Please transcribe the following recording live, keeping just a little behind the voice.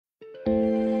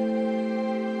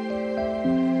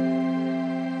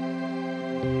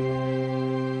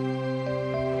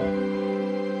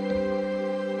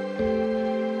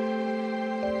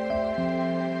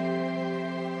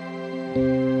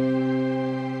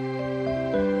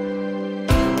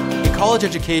college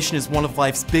education is one of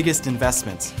life's biggest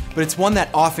investments, but it's one that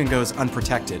often goes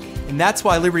unprotected. And that's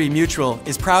why Liberty Mutual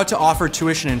is proud to offer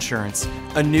tuition insurance,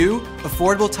 a new,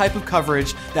 affordable type of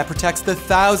coverage that protects the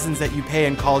thousands that you pay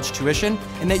in college tuition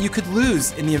and that you could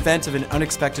lose in the event of an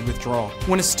unexpected withdrawal.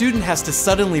 When a student has to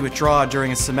suddenly withdraw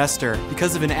during a semester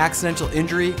because of an accidental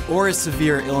injury or a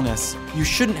severe illness, you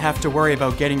shouldn't have to worry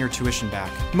about getting your tuition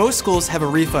back. Most schools have a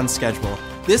refund schedule.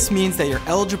 This means that your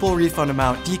eligible refund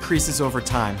amount decreases over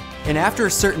time, and after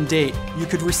a certain date, you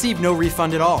could receive no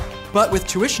refund at all. But with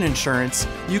tuition insurance,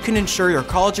 you can insure your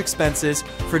college expenses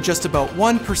for just about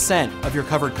 1% of your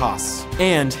covered costs.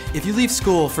 And if you leave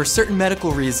school for certain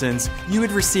medical reasons, you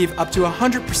would receive up to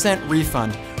 100%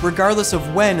 refund, regardless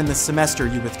of when in the semester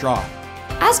you withdraw.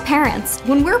 As parents,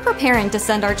 when we're preparing to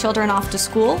send our children off to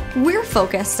school, we're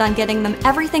focused on getting them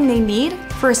everything they need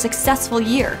for a successful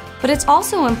year. But it's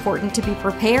also important to be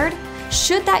prepared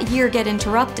should that year get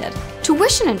interrupted.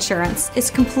 Tuition insurance is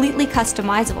completely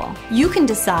customizable. You can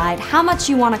decide how much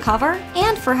you want to cover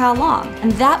and for how long,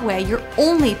 and that way you're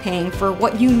only paying for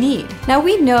what you need. Now,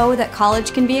 we know that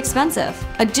college can be expensive.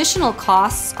 Additional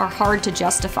costs are hard to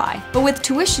justify, but with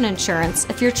tuition insurance,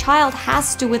 if your child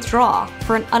has to withdraw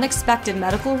for an unexpected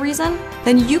medical reason,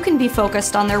 then you can be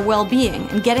focused on their well-being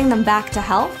and getting them back to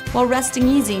health while resting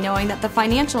easy knowing that the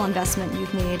financial investment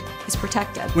you've made is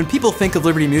protected. When people think of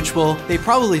Liberty Mutual, they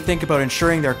probably think about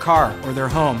insuring their car or their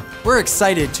home. We're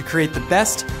excited to create the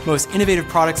best, most innovative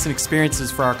products and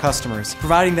experiences for our customers,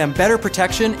 providing them better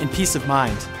protection and peace of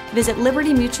mind. Visit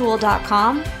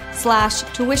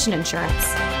libertymutual.com/tuition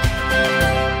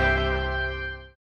insurance.